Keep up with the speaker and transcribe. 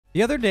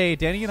The other day,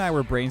 Danny and I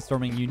were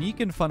brainstorming unique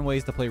and fun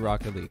ways to play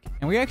Rocket League,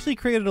 and we actually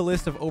created a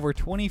list of over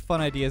 20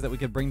 fun ideas that we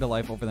could bring to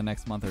life over the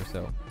next month or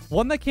so.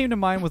 One that came to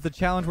mind was the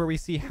challenge where we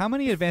see how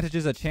many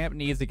advantages a champ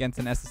needs against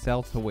an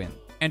SSL to win.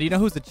 And do you know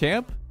who's the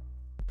champ?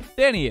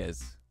 Danny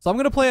is. So I'm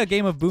going to play a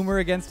game of Boomer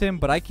against him,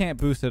 but I can't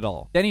boost at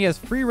all. Danny has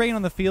free reign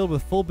on the field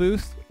with full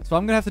boost, so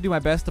I'm going to have to do my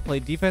best to play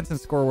defense and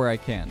score where I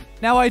can.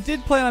 Now, I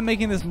did plan on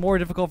making this more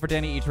difficult for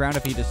Danny each round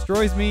if he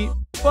destroys me,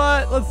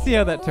 but let's see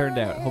how that turned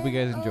out. Hope you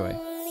guys enjoy.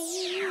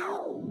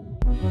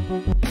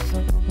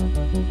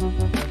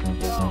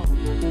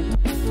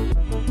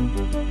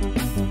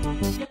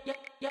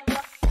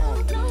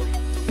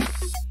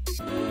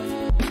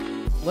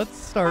 Let's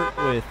start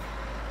with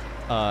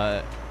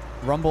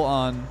Rumble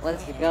on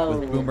Let's go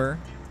with Boomer,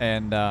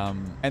 and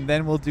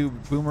then we'll do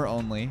Boomer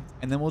only,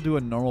 and then we'll do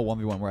a normal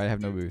 1v1 where I have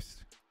no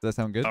boost. Does that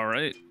sound good? All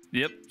right.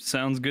 Yep.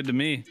 Sounds good to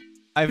me.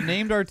 I've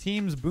named our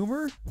teams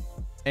Boomer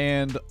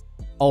and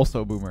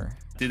also Boomer.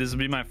 Dude, this will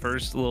be my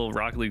first little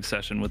Rocket League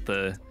session with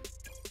the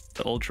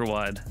ultra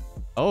wide.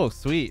 Oh,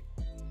 sweet.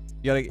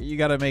 You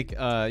gotta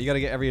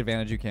get every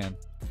advantage you can.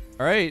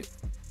 All right.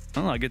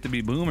 Oh, I get to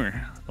be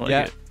Boomer. I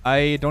like it.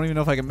 I don't even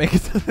know if I can make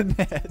it to the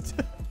net.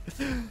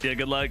 Yeah,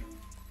 good luck.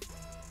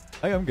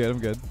 I'm good. I'm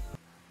good.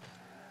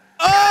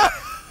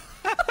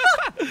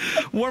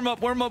 Warm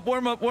up.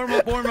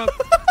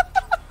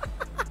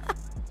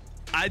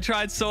 I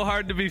tried so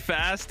hard to be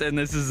fast, and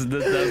that's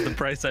the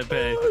price I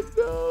pay.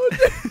 Oh,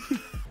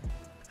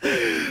 no.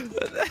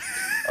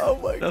 Oh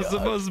my god. That's the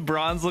most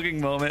bronze-looking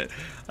moment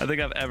I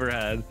think I've ever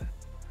had.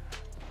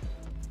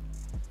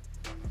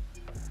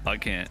 I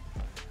can't.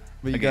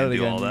 But you got it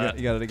again.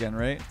 You got it again,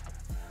 right?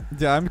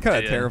 Yeah, I'm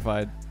kind of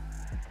terrified.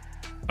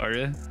 Are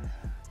you?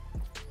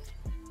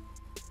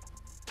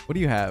 What do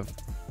you have?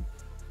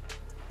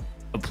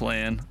 A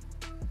plan.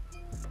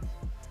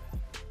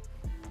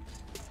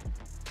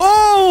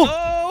 Oh!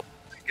 Oh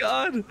my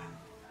god!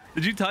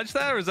 Did you touch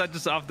that, or is that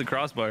just off the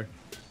crossbar?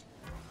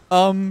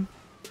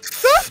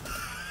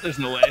 There's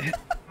no way.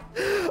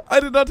 I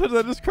did not touch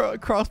that. I just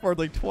crossbarred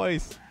like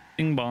twice.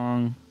 Bing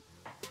bong.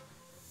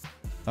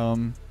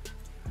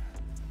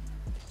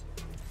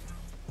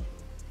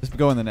 Just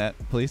go in the net,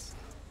 please.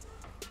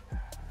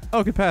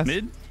 Oh, good pass.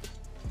 Mid?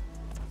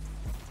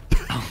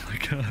 Oh my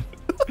god.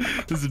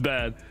 This is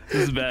bad.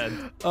 This is bad.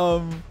 It's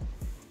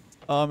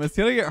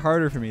gonna get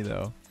harder for me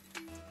though.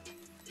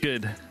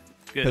 Good.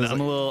 Good. I'm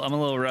a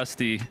little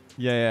rusty.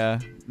 Yeah.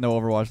 No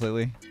Overwatch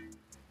lately.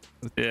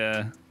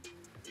 Yeah.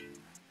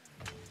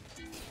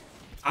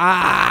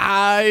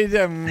 I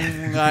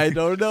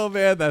don't know,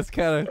 man. That's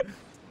kind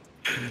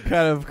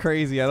of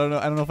crazy. I don't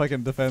know if I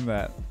can defend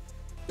that.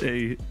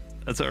 Hey,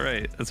 that's all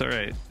right. That's all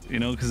right. You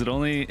know, because it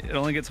only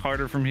gets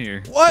harder from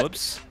here. What?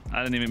 Whoops.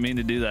 I didn't even mean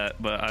to do that,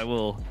 but I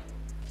will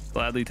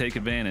gladly take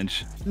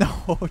advantage. No,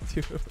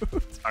 dude.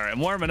 All right,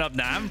 I'm warming up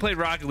now. I haven't played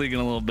Rocket League in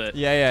a little bit.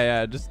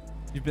 Yeah. Just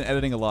you've been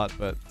editing a lot,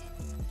 but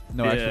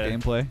no actual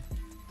gameplay.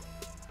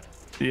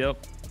 Yep.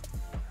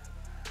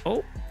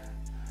 Oh.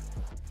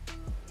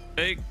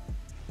 Hey.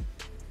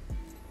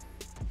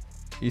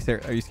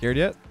 Are you scared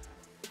yet?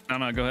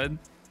 No. Go ahead.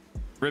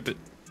 Rip it.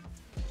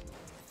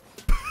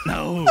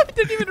 No. I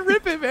didn't even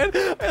rip it, man.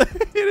 I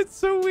hit it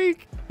so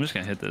weak. I'm just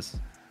gonna hit this.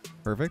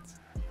 Perfect.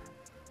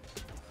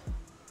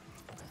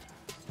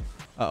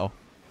 Uh-oh.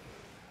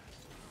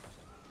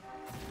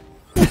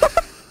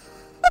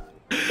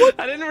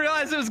 I didn't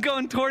realize it was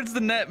going towards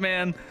the net,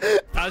 man.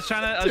 I was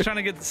trying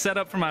to get set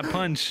up for my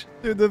punch.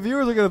 Dude, the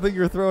viewers are gonna think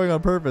you're throwing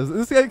on purpose.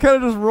 This guy kind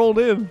of just rolled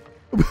in.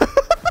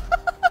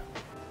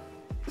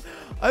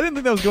 I didn't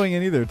think that was going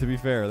in either, to be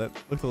fair. That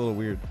looks a little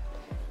weird.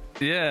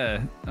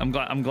 Yeah, I'm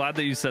glad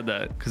that you said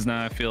that, because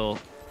now I feel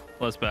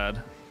less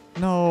bad.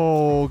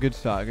 No, good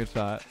shot.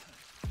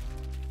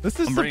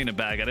 I'm bringing it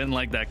back. I didn't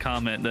like that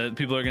comment that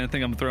people are gonna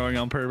think I'm throwing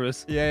on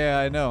purpose. Yeah,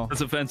 I know. That's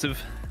offensive.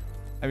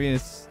 I mean,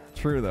 it's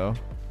true though.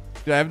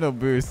 Dude, I have no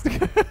boost.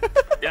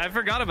 Yeah, I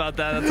forgot about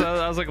that.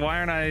 I was like, why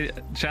aren't I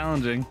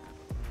challenging?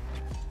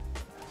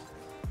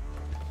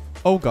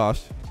 Oh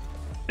gosh.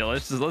 Yeah,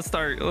 let's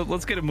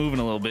get it moving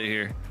a little bit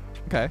here.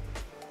 Okay.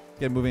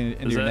 Get moving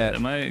into your net.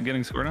 Am I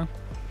getting scored on?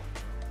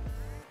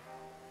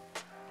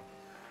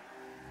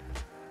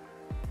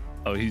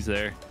 Oh, he's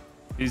there.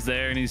 He's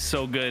there, and he's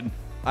so good.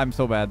 I'm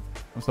so bad.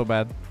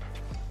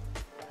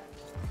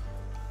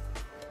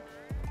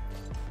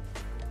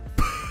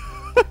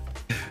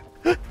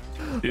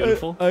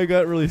 Beautiful. I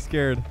got really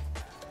scared.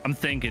 I'm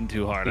thinking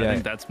too hard. Yeah. I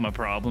think that's my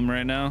problem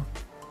right now.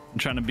 I'm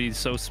trying to be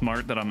so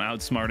smart that I'm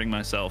outsmarting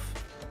myself.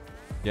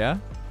 Yeah?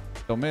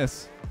 Don't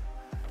miss.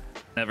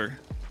 Never.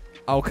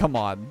 Oh, come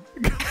on.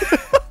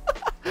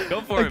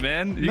 Go for it,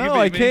 man. You no, can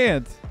I beat me.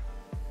 can't.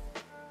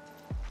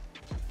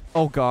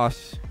 Oh,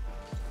 gosh.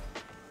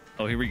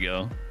 Oh, here we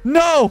go.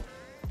 No!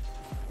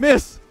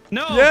 Miss!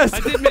 No! Yes! I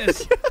did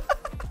miss.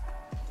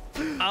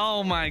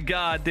 Oh, my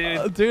God,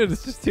 dude. Dude,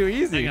 it's just too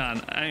easy. Hang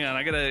on.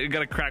 I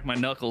gotta crack my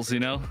knuckles, you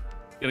know?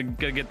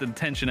 Gotta get the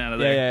tension out of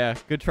there. Yeah.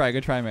 Good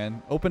try,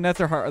 man. Open nets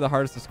are the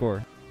hardest to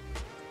score.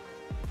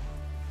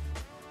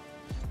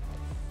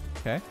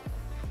 Okay.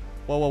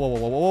 Whoa, whoa, whoa, whoa,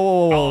 whoa,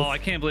 whoa, whoa. Oh, I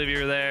can't believe you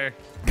were there.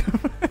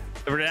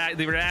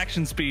 The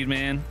reaction speed,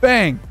 man.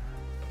 Bang.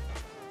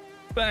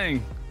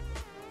 Bang.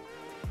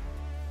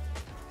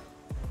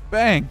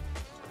 Bang.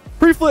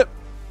 Pre-flip.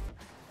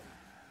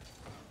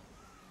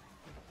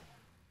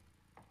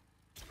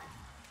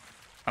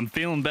 I'm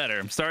feeling better.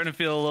 I'm starting to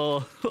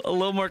feel a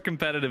little more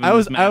competitive in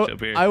this matchup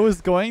here. I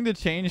was going to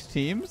change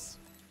teams,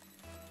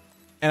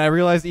 and I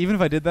realized even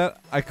if I did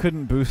that, I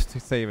couldn't boost to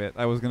save it.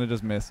 I was going to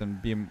just miss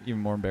and be even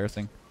more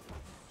embarrassing.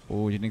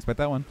 Oh, you didn't expect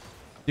that one?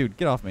 Dude,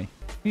 get off me.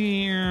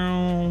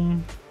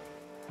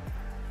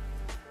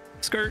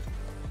 Skirt.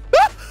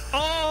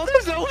 Oh,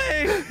 there's no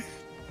way.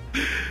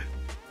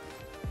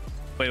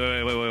 Wait.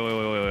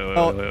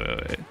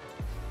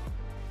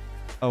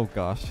 Oh,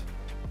 gosh.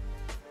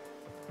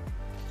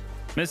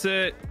 Miss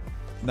it.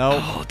 No.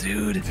 Oh,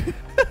 dude.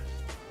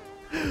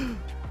 Dude,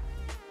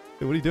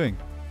 what are you doing?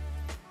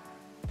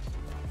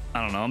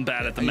 I don't know. I'm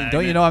bad at the magnet.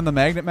 Don't you know I'm the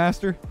magnet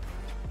master?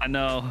 I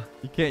know.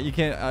 You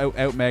can't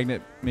out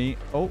magnet me.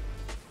 Oh.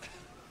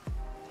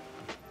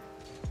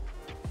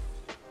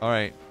 All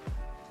right.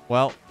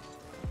 Well.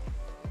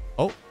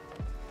 Oh.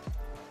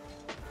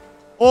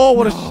 Oh,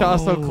 what a shot.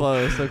 So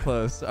close. So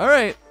close. All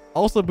right.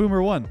 Also,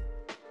 Boomer won.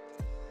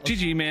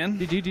 GG, man.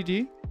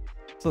 GG.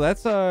 So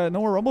that's no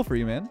more Rumble for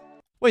you, man.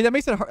 Wait, that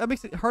makes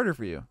it harder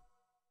for you.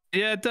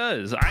 Yeah, it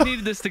does. I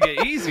needed this to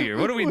get easier.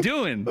 What are we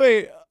doing?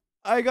 Wait,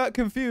 I got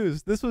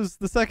confused. This was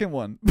the second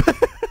one.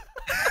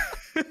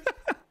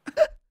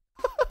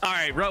 All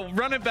right,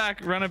 run it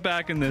back. Run it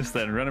back in this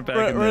then. Run it back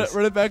in run, this.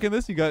 Run it back in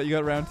this. You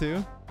got round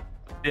 2.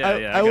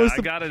 Yeah,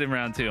 I got it in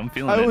round 2. I'm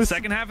feeling it. The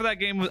second half of that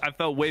game, I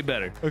felt way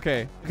better.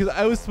 Okay, because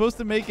I was supposed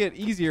to make it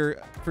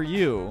easier for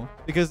you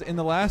because in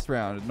the last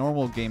round,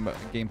 normal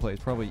gameplay is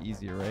probably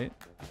easier, right?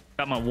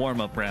 Got my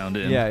warm-up round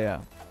in.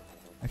 Yeah.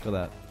 I feel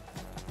that.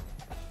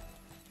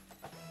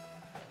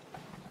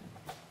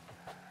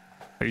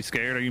 Are you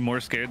scared? Are you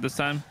more scared this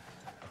time?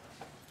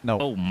 No.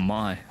 Oh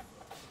my.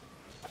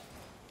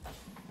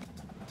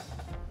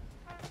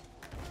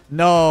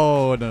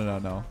 No.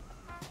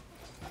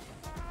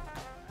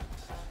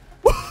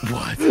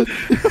 What?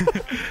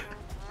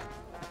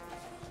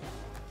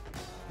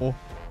 Oh.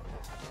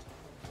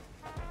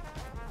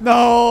 No.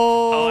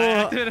 Oh, I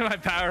activated my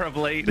power up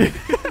late.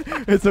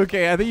 It's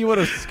okay. I think you would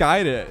have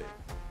skied it.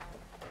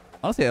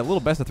 Honestly, a little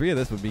best of 3 of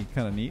this would be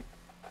kind of neat.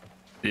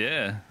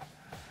 Yeah.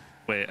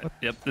 Wait.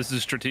 Yep. This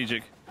is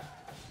strategic.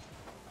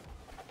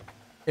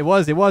 It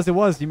was. You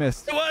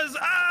missed. It was.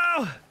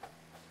 Oh.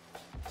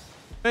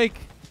 Fake.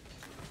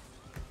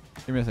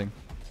 You're missing.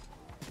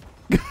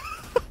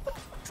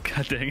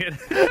 God dang it.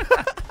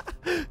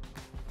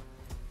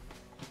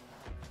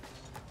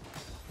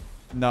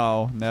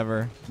 No,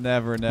 never.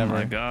 Oh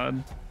my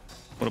god.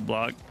 What a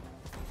block.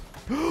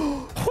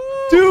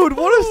 Dude,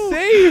 what a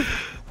save.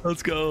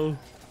 Let's go.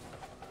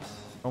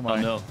 Oh my.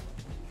 Oh no.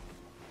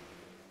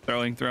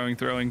 Throwing.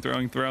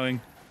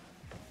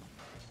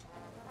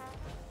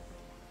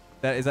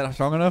 Is that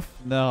strong enough?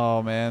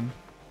 No, man.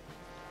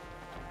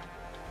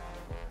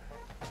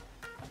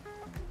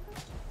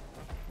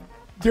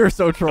 You're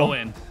so troll. Go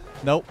in.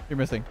 Nope, you're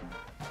missing.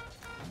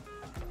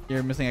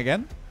 You're missing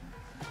again?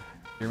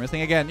 You're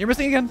missing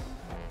again.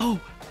 Oh.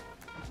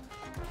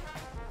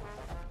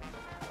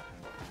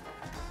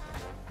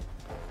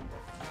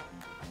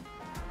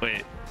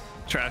 Wait.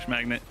 Trash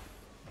magnet.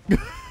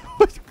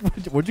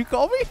 What'd you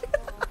call me?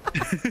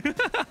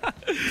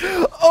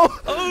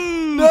 Oh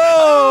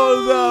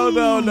no.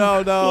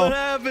 What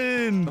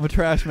happened? I'm a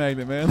trash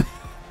magnet, man.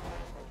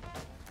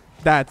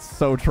 That's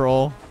so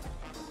troll.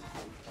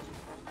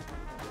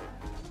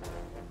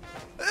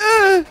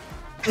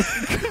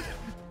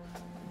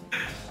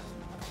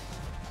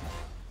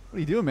 What are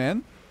you doing,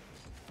 man?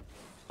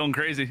 Going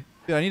crazy.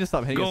 Dude, I need to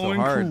stop hitting it so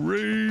hard. Going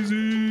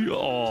crazy.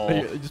 Oh.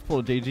 You just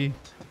pulled a JG.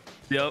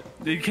 Yep.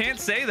 You can't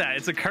say that.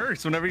 It's a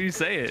curse whenever you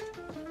say it.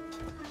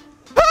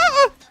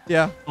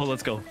 Yeah. Oh,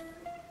 let's go.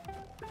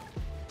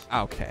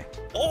 Okay.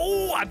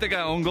 Oh, I think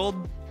I own gold.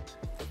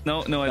 No,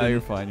 I didn't. You're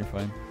fine.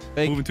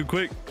 Fake. Moving too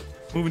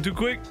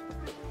quick.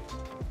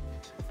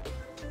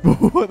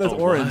 That's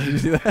orange. Did you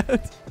see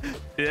that?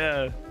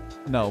 Yeah.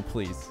 No,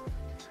 please.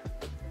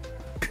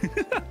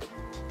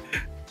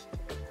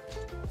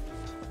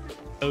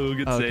 Oh,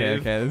 good save.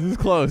 Okay.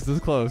 This is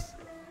close.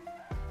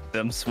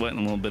 I'm sweating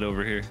a little bit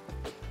over here.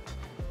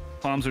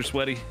 Palms are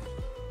sweaty.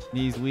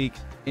 Knees weak.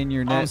 In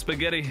your Palm net.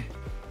 spaghetti.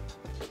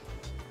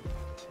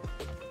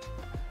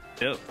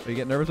 Yep. Are you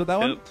getting nervous with that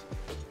one?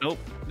 Nope.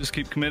 Just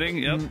keep committing.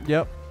 Yep.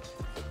 Yep.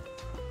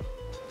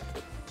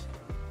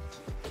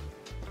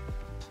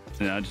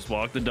 Now just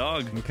walk the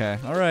dog. Okay.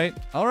 All right.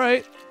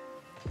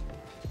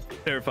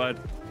 Terrified.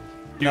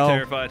 You're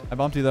terrified. I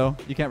bumped you though.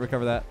 You can't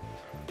recover that.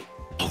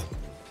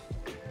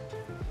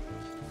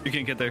 You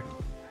can't get there.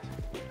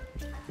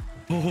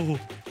 Oh.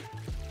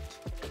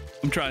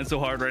 I'm trying so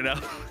hard right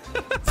now.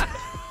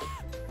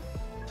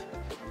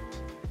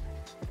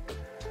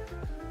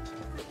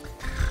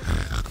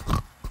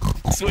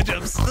 The switch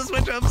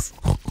ups.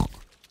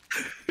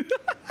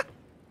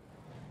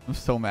 I'm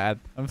so mad.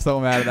 I'm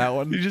so mad at that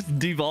one. You just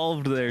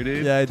devolved there,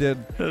 dude. Yeah, I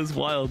did. That was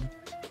wild.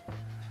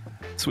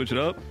 Switch it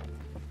up.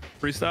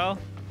 Freestyle.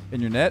 In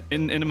your net?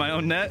 Into my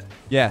own net.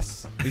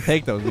 Yes. We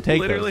take those. We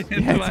take Literally those.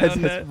 into Yeah, my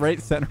own net. Right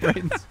center. Right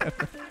in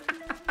center.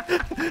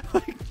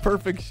 Like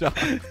perfect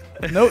shot.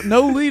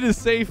 No lead is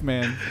safe,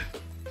 man.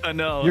 I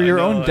know. You're your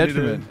I know, own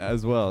detriment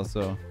as well.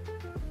 So.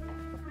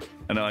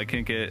 I know. I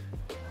can't get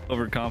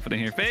overconfident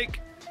here.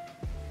 Fake.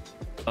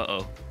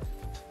 Uh-oh.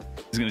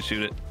 He's gonna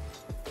shoot it.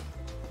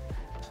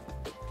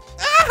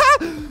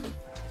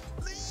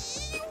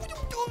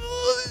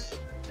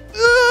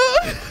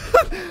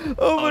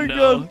 Oh my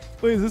god.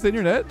 Wait, is this in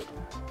your net?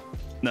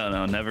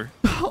 No, never.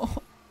 Oh,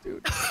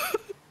 dude.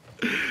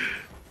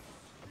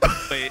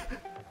 Wait.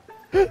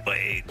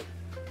 Wait,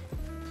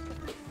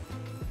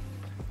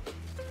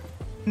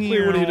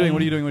 what are you doing?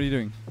 What are you doing? What are you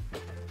doing?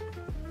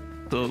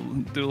 Do a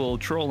little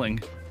trolling.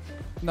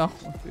 No,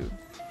 dude.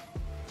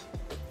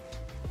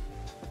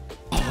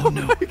 Oh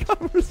no. Oh my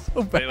god, we're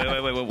so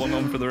bad. Wait. One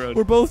moment for the road.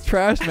 We're both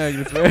trash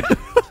magnets, man.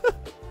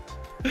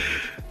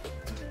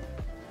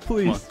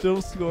 Please,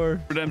 don't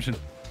score. Redemption.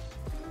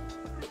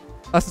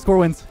 That's the score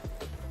wins.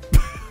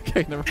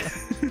 Okay, never mind.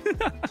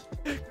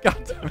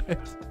 God damn it.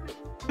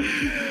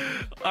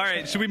 All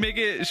right, should we make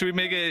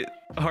it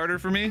harder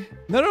for me?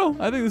 No,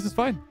 I think this is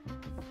fine.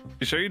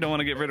 You sure you don't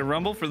want to get rid of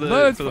Rumble for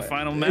the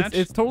final match?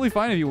 It's totally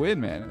fine if you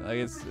win, man.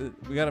 Like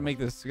we gotta make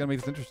this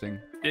interesting.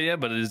 Yeah,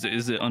 but is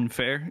it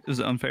unfair? Is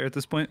it unfair at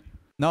this point?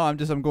 No, I'm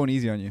going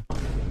easy on you.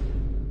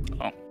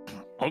 Oh,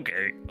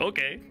 okay.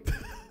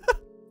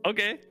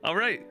 Okay, all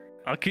right.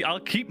 I'll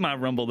keep my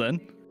Rumble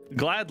then,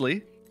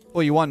 gladly.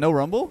 Well, you want no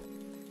Rumble?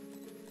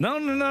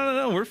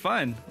 No. We're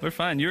fine.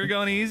 You were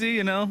going easy,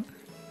 you know.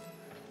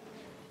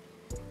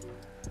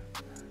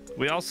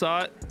 We all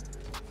saw it.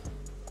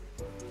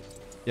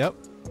 Yep.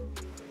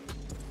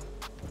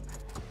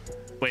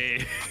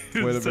 Wait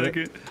a second.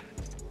 minute.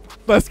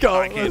 Let's go.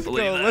 I can't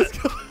believe that. Let's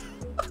go.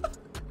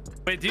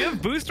 Wait, do you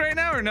have boost right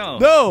now or no?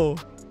 No.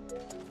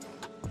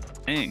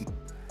 Dang.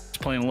 Just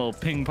playing a little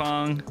ping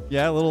pong.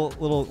 Yeah, a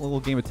little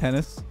game of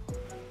tennis.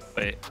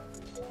 Wait.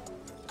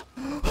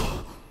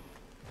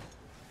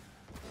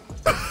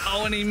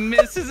 Oh, and he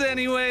misses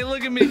anyway.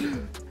 Look at me.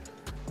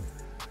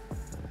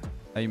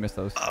 Oh, you missed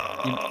those.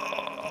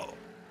 Oh.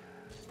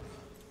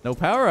 No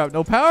power up.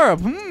 No power up.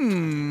 I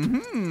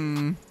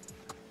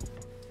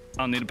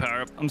don't need a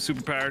power up. I'm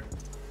super powered.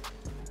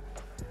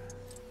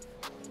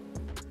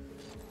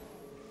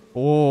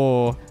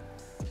 Oh.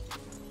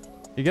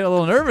 You get a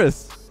little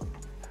nervous.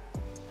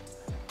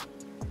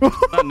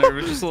 Not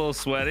nervous, just a little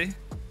sweaty.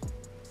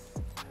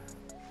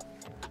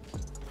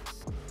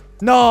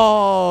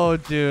 No,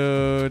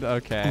 dude.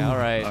 Okay, all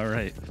right. All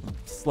right.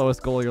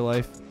 Slowest goal of your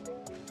life.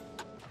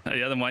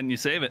 Yeah, then why didn't you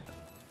save it?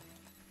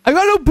 I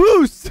got no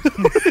boost.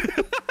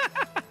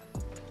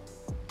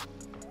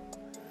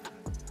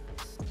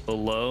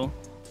 Below.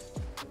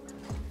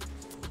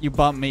 You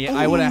bumped me.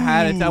 I would have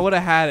had it. I would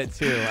have had it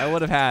too. I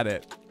would have had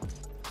it.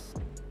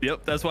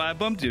 Yep, that's why I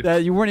bumped you.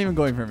 You weren't even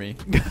going for me.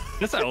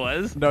 Yes, I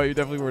was. No, you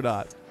definitely were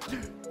not.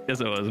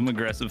 Yes, I was. I'm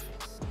aggressive.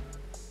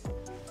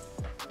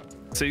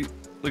 See,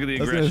 look at the I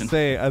was aggression. gonna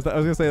say. I was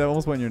gonna say that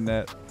almost went in your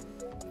net.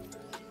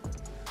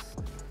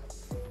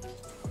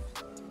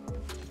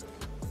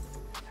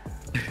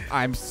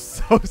 I'm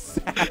so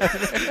sad.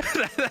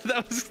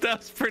 that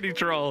was pretty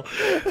troll.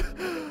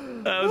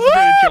 That was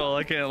pretty troll.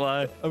 I can't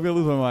lie. I'm gonna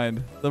lose my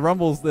mind. The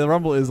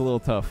rumble is a little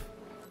tough.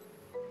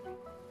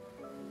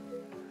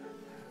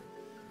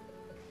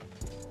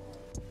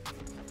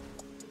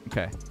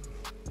 Okay.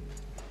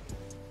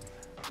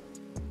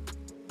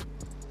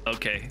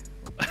 Okay.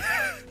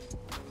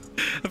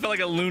 I felt like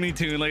a Looney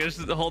Tune. Like I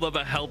just hold up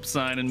a help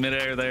sign in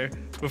midair there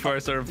before I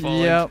started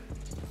falling. Yep.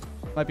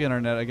 Might be on our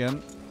net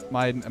again.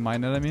 My net,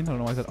 I mean. I don't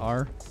know why I said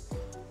R.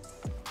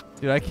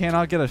 Dude, I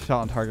cannot get a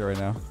shot on target right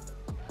now.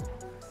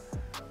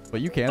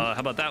 But you can. How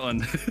about that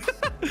one?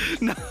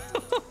 No.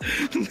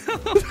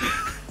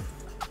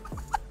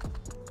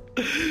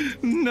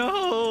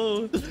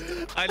 No.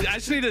 I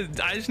just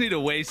need to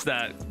waste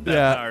that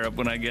power up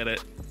when I get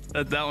it.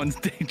 That one's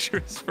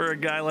dangerous for a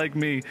guy like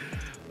me.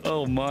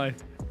 Oh my.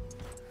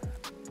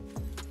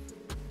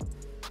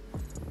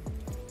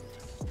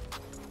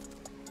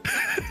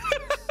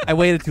 I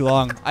waited too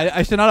long.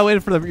 I should not have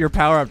waited for your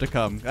power up to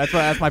come. That's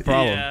my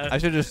problem. Yeah. I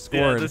should have just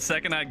scored. Yeah, the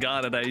second I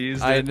got it, I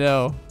used it. I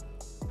know.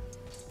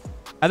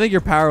 I think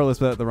you're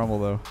powerless without the rumble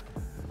though.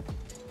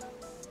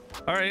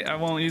 All right, I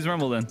won't use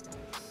rumble then.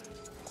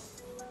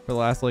 For the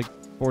last like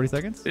 40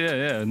 seconds?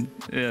 Yeah.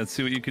 Let's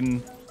see what you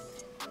can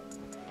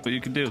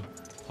do.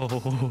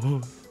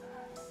 Oh.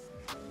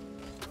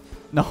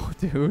 No,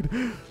 dude.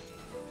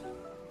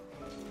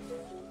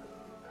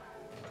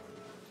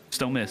 Just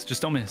don't miss.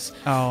 Just don't miss.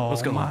 Oh,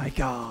 let's go. My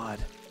God.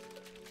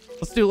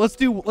 Let's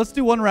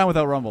do one round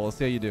without rumble. Let's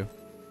see how you do.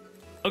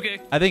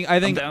 Okay. I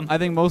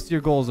think most of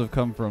your goals have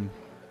come from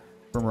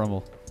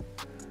rumble.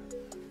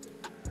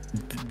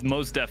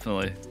 Most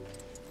definitely.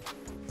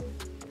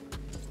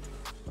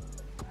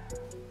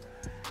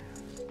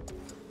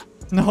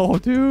 No,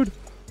 dude.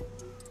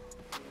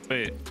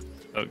 Wait.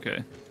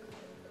 Okay.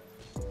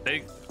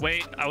 Hey,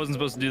 wait, I wasn't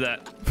supposed to do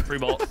that. Free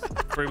ball.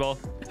 Free ball.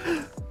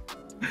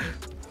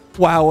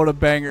 Wow, what a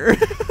banger.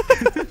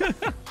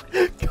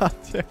 God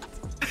damn it.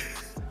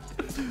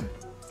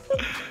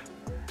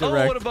 Oh,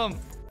 what a bump.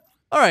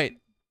 All right.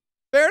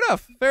 Fair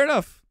enough. Fair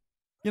enough.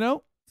 You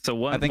know? So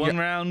one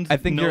round, I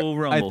think no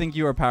rumble. I think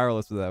you are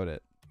powerless without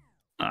it.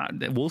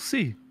 We'll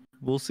see.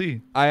 We'll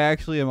see. I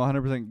actually am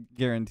 100%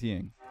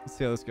 guaranteeing. Let's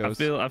see how this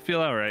goes. I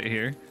feel all right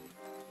here.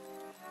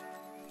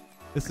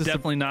 This is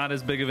definitely not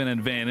as big of an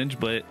advantage,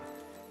 but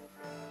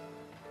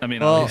I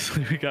mean,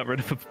 obviously we got rid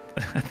of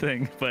a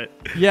thing, but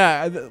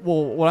yeah.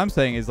 Well, what I'm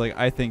saying is like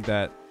I think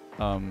that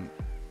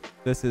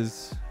this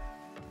is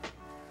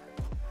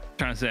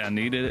trying to say I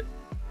needed it.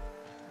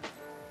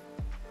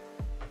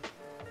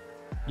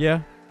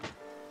 Yeah.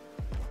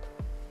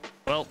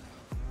 Well,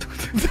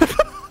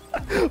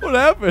 what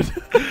happened?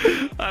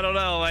 I don't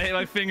know.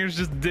 My fingers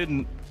just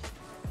didn't.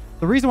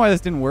 The reason why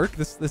this didn't work,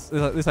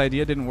 this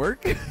idea didn't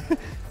work,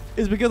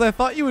 is because I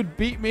thought you would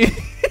beat me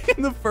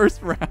in the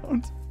first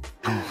round,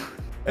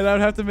 and I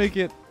would have to make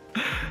it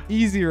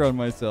easier on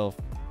myself.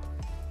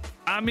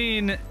 I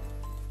mean,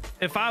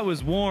 if I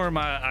was warm,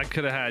 I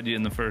could have had you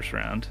in the first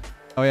round.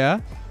 Oh yeah?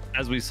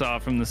 As we saw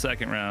from the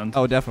second round.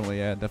 Oh, definitely.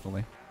 Yeah,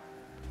 definitely.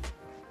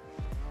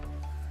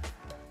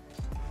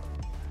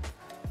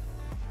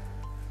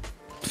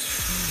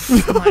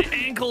 My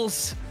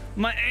ankles.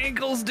 My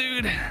ankles,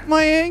 dude.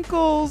 My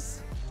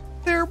ankles.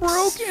 They're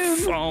broken.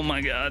 Oh my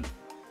god.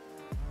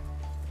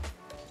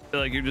 I feel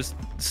like you're just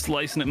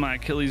slicing at my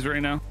Achilles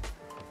right now.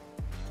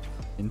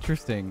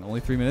 Interesting.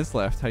 Only 3 minutes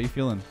left. How you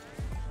feeling?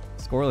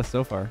 Scoreless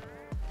so far.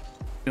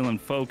 Feeling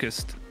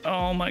focused.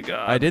 Oh my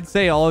god. I did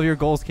say all of your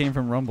goals came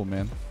from Rumble,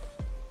 man.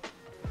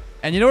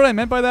 And you know what I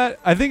meant by that?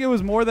 I think it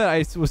was more that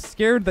I was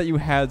scared that you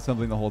had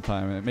something the whole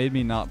time, and it made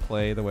me not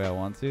play the way I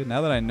want to.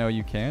 Now that I know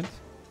you can't,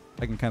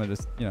 I can kind of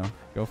just, you know,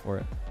 go for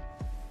it.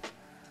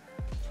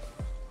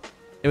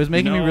 It was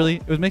making me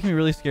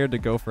really scared to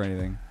go for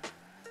anything.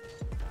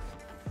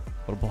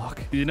 What a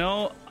block. You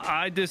know,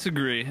 I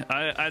disagree.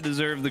 I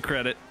deserve the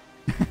credit.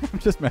 I'm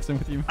just messing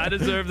with you, man. I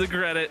deserve the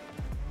credit.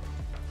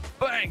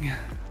 Bang.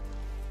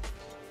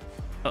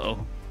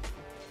 Uh-oh.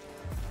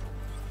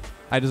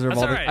 I deserve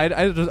all right.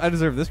 I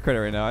deserve this credit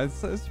right now.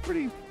 It's a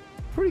pretty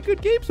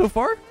good game so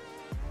far.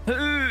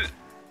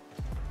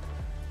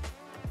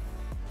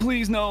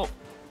 Please no.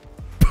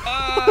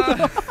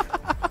 I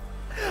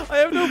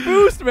have no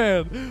boost,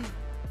 man.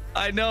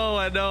 I know.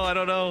 I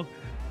don't know.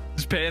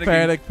 Just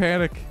panicking.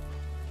 Panic.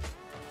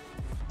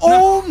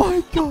 Oh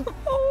my god.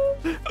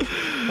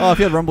 Oh, if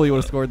you had Rumble, you would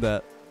have scored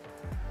that.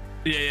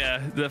 Yeah,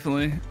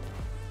 definitely.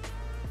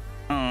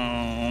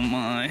 Oh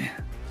my.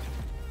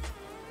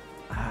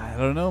 I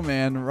don't know,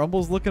 man.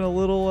 Rumble's looking a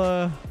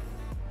little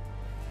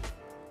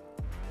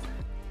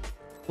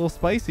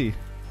spicy.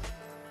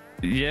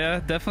 Yeah,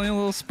 definitely a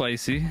little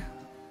spicy.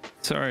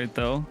 It's alright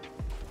though.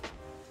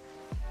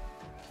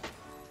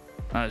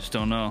 I just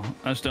don't know.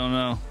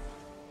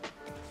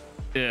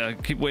 Yeah,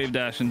 keep wave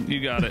dashing.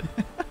 You got it.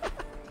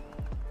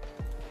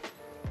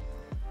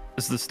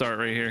 This is the start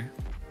right here.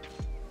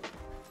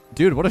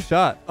 Dude, what a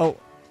shot. Oh.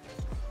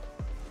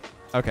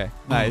 Okay.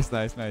 Nice.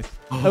 That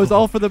was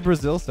all for the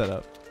Brazil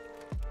setup.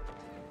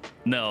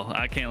 No,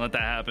 I can't let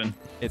that happen.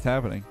 It's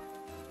happening.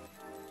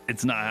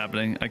 It's not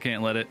happening. I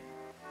can't let it.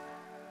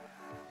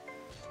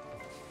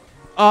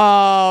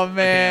 Oh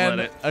man.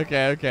 I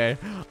can't let it. Okay.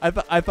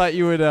 I thought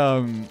you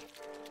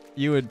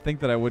would think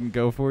that I wouldn't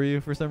go for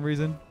you for some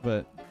reason,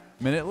 but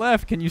minute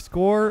left. Can you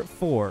score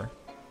 4?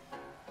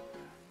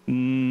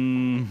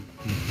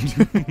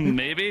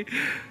 Maybe.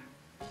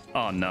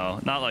 Oh no,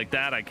 not like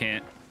that. I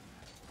can't.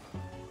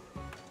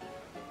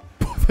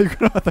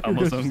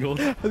 Almost own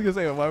goal. I was gonna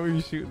say, why were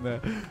you shooting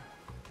that?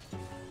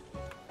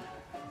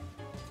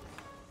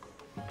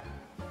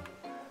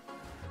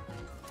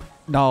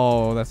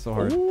 No, that's so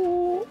hard.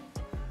 Ooh.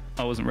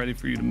 I wasn't ready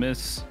for you to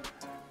miss.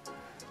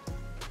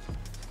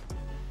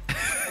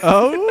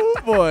 Oh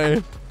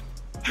boy.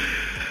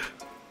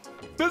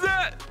 What's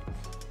that?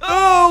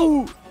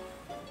 Oh!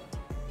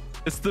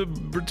 It's the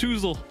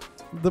Bertuzzel.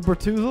 The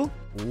Bertuzzel?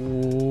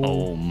 Ooh.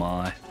 Oh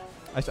my.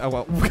 I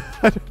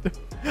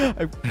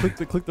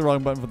clicked the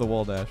wrong button for the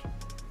wall dash.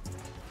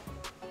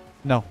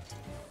 No.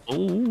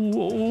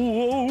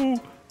 Oh.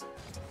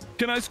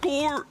 Can I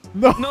score?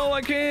 No. No,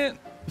 I can't.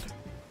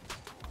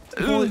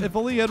 If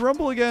only you had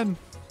Rumble again.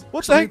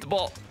 What the heck? hit the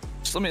ball.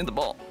 Just let me hit the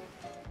ball.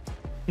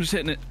 I'm just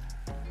hitting it.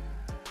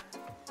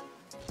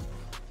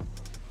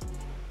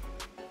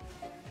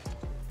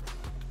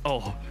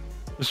 Oh,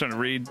 just trying to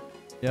read.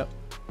 Yep.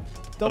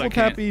 Double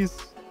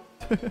tappies.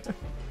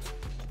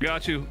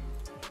 Got you.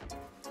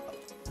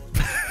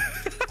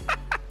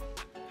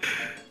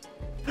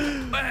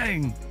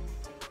 Bang.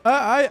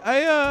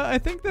 I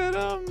think that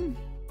I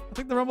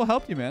think the Rumble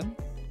helped you, man.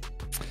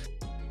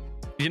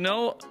 You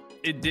know,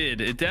 it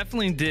did. It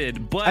definitely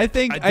did. But I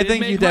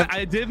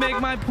did make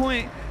my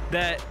point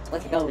that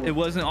Let's go. it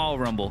wasn't all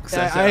rumble. 'Cause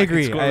Yeah, said I could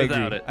agree. score I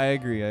without agree. it. I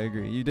agree. I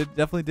agree. You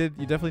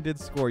definitely did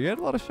score. You had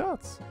a lot of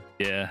shots.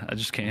 Yeah, I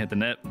just can't hit the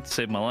net. It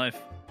saved my life.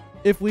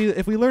 If we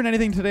learn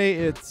anything today,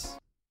 it's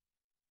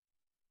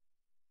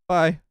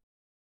bye.